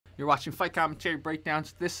You're watching Fight Commentary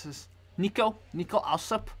Breakdowns. This is Nico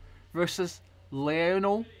Alsop versus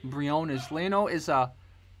Lainel Briones. Lainel is a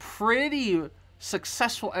pretty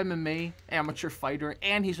successful MMA amateur fighter,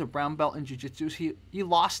 and he's a brown belt in jiu-jitsu. He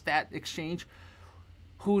lost that exchange.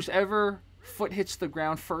 Whose ever foot hits the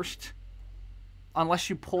ground first,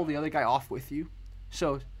 unless you pull the other guy off with you.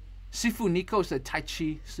 So Sifu Nico's the Tai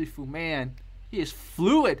Chi Sifu. Man, he is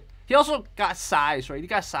fluid. He also got size, right? He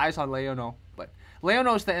got size on Lainel. But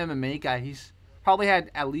Lainel's the MMA guy. He's probably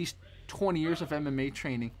had at least 20 years of MMA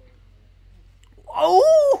training.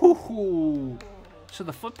 Oh! So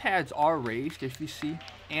the foot pads are raised, if you see,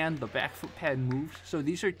 and the back foot pad moves. So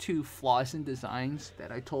these are two flaws in designs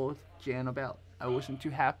that I told Jan about. I wasn't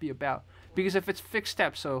too happy about. Because if it's fixed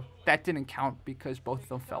step, so that didn't count because both of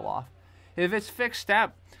them fell off. If it's fixed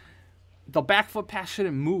step, the back foot pad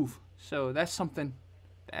shouldn't move. So that's something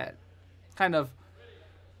that kind of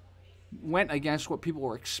went against what people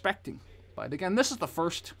were expecting. But again, this is the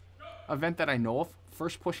first event that I know of.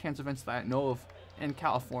 First push hands events that I know of in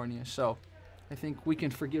California. So I think we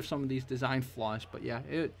can forgive some of these design flaws. But yeah,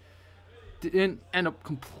 it didn't end up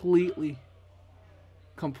completely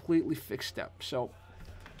fixed step. So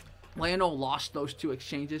Lainel lost those two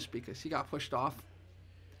exchanges because he got pushed off.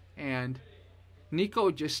 And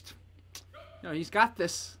Nico just, he's got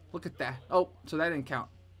this. Look at that. Oh, so that didn't count.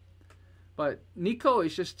 But Nico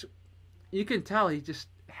is just, you can tell he just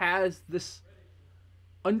has this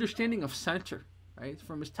understanding of center, right,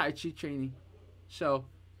 from his Tai Chi training. So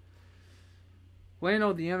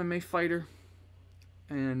Lainel, the MMA fighter,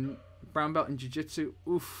 and brown belt in jiu-jitsu,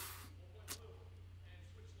 oof.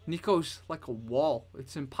 Nico's like a wall.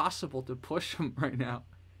 It's impossible to push him right now.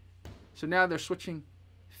 So now they're switching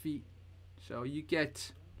feet. So you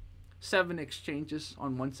get 7 exchanges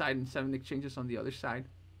on one side and 7 exchanges on the other side.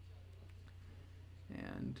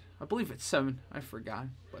 And I believe it's 7. I forgot.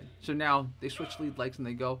 But so now they switch lead legs and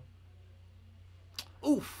they go.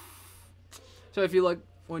 Oof. So if you look,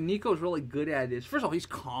 what Nico's really good at is, first of all, he's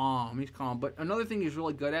calm. He's calm. But another thing he's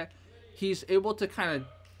really good at, he's able to kind of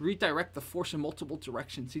redirect the force in multiple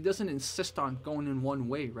directions. He doesn't insist on going in one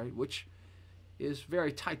way, right? Which is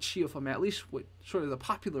very Tai Chi of him, at least with sort of the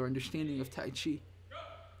popular understanding of Tai Chi.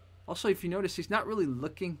 Also, if you notice, he's not really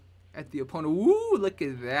looking at the opponent. Woo, look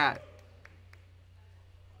at that.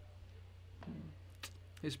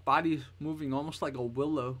 His body's moving almost like a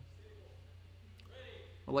willow.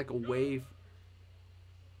 Or like a wave.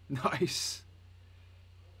 Nice.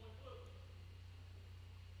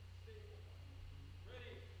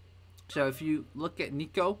 So if you look at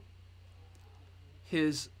Nico,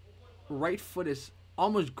 his right foot is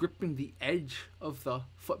almost gripping the edge of the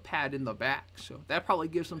foot pad in the back. So that probably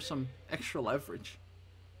gives him some extra leverage.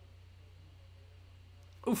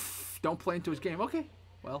 Oof, don't play into his game. Okay,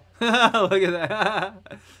 well, look at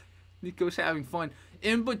that. Nico's having fun.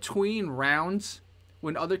 In between rounds,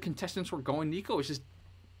 when other contestants were going, Nico was just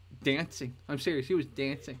dancing. I'm serious, he was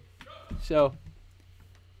dancing. So,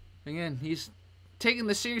 again, he's taking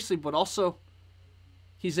this seriously, but also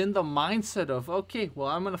he's in the mindset of, okay, well,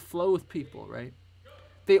 I'm going to flow with people, right?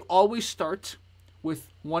 They always start with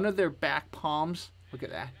one of their back palms, look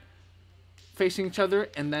at that, facing each other,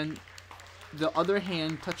 and then the other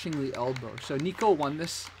hand touching the elbow. So Nico won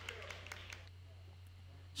this.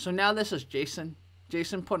 So now this is Jason.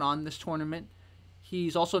 Jason put on this tournament.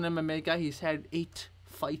 He's also an MMA guy. He's had 8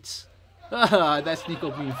 fights. That's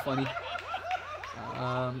Nico being funny.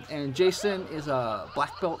 And Jason is a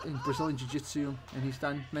black belt in Brazilian Jiu-Jitsu, and he's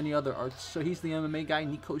done many other arts. So he's the MMA guy.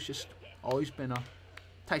 Nico's just always been a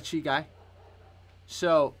Tai Chi guy.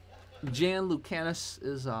 So Jan Lucanus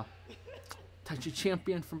is a Tai Chi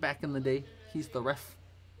champion from back in the day. He's the ref.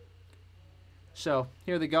 So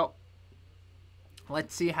here they go.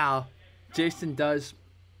 Let's see how Jason does.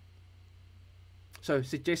 So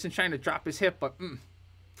see Jason trying to drop his hip, but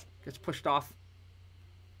gets pushed off.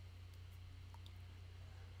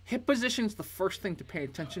 Hip position's the first thing to pay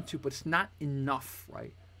attention to, but it's not enough,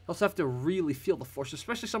 right? You also have to really feel the force,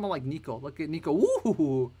 especially someone like Nico. Look at Nico.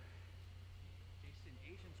 Woo!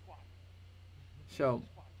 So,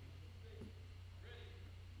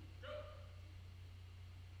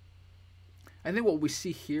 I think what we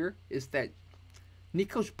see here is that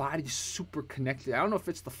Nico's body is super connected. I don't know if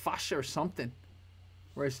it's the fascia or something.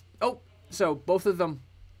 Whereas, so both of them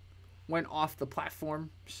went off the platform,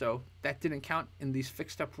 so that didn't count in these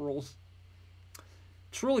fixed step rules.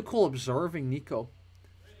 It's really cool observing Nico.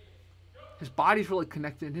 His body's really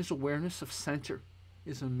connected, and his awareness of center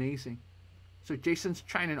is amazing. So Jason's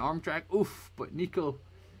trying an arm drag, oof, but Nico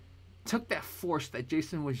took that force that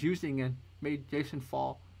Jason was using and made Jason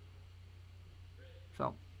fall.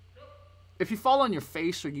 So if you fall on your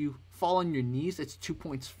face or you fall on your knees, it's 2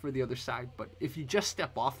 points for the other side. But if you just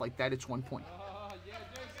step off like that, it's 1 point.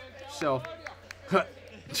 So,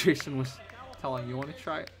 Jason was telling you want to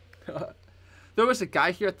try it. There was a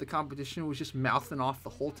guy here at the competition who was just mouthing off the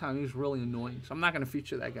whole time. He was really annoying. So I'm not going to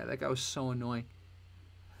feature that guy. That guy was so annoying.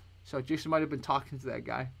 So Jason might have been talking to that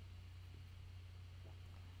guy.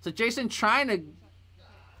 So Jason trying to...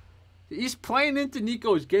 He's playing into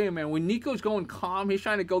Nico's game, man. When Nico's going calm, he's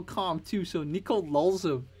trying to go calm too. So Nico lulls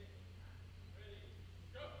him.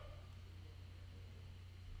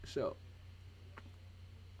 So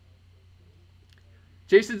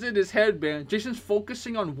Jason's in his head, man. Jason's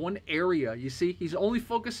focusing on one area. You see? He's only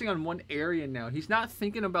focusing on one area now. He's not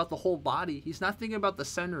thinking about the whole body. He's not thinking about the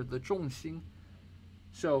center, the zhongxing.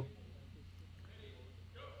 So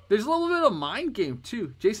there's a little bit of mind game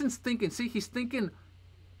too. Jason's thinking, see, he's thinking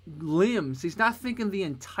limbs. He's not thinking the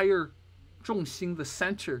entire zhongxing, the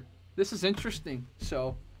center. This is interesting.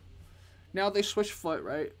 So now they switch foot,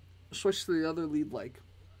 right? Switch to the other lead leg.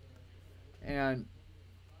 And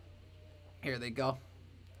here they go.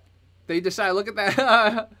 They decide, look at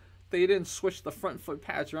that. They didn't switch the front foot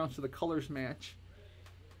pads around so the colors match.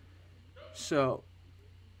 So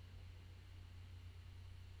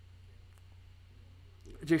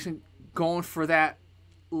Jason going for that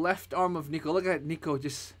left arm of Nico. Look at Nico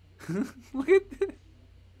just look at this.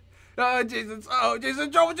 Jason's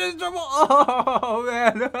trouble, Jason's trouble. Oh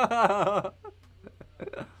man.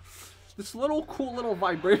 This little cool little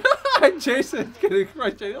vibrator. Jason's getting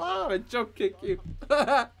frustrated. Oh, I jump kick you.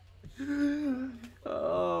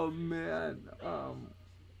 Oh man.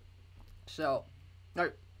 So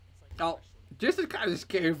Jason kind of just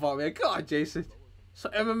gave up, man. Come on, Jason. So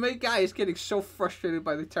MMA guy is getting so frustrated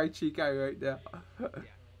by the Tai Chi guy right now.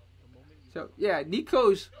 So yeah,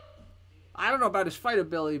 Nico's, I don't know about his fight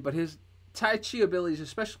ability, but his Tai Chi abilities,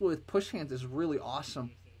 especially with push hands, is really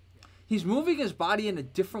awesome. He's moving his body in a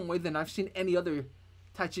different way than I've seen any other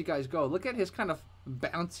Tai Chi guys go. Look at his kind of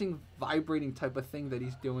bouncing, vibrating type of thing that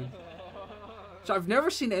he's doing. So I've never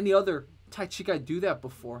seen any other Tai Chi guy do that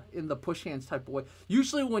before in the push hands type of way.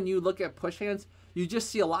 Usually when you look at push hands, you just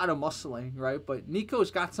see a lot of muscling, right? But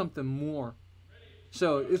Nico's got something more.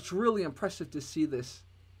 So it's really impressive to see this.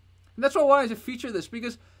 And that's why I wanted to feature this,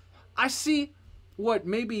 because I see what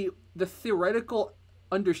maybe the theoretical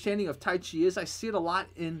understanding of Tai Chi is. I see it a lot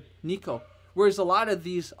in Nico. Whereas a lot of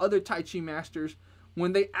these other Tai Chi masters,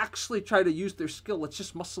 when they actually try to use their skill, it's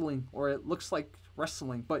just muscling or it looks like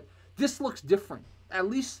wrestling. But this looks different. At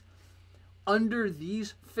least under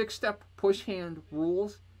these fixed step push hand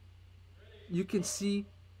rules, you can see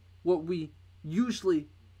what we usually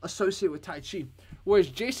associate with Tai Chi. Whereas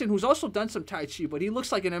Jason, who's also done some Tai Chi, but he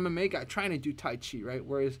looks like an MMA guy trying to do Tai Chi, right?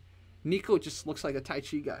 Whereas Nico just looks like a Tai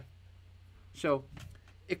Chi guy. So,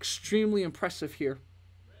 extremely impressive here.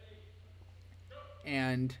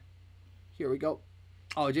 And here we go.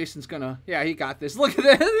 Oh, Jason's gonna, yeah, he got this. Look at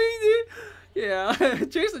that. Yeah,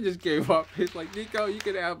 Jason just gave up. He's like, Nico, you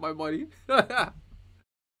can have my money.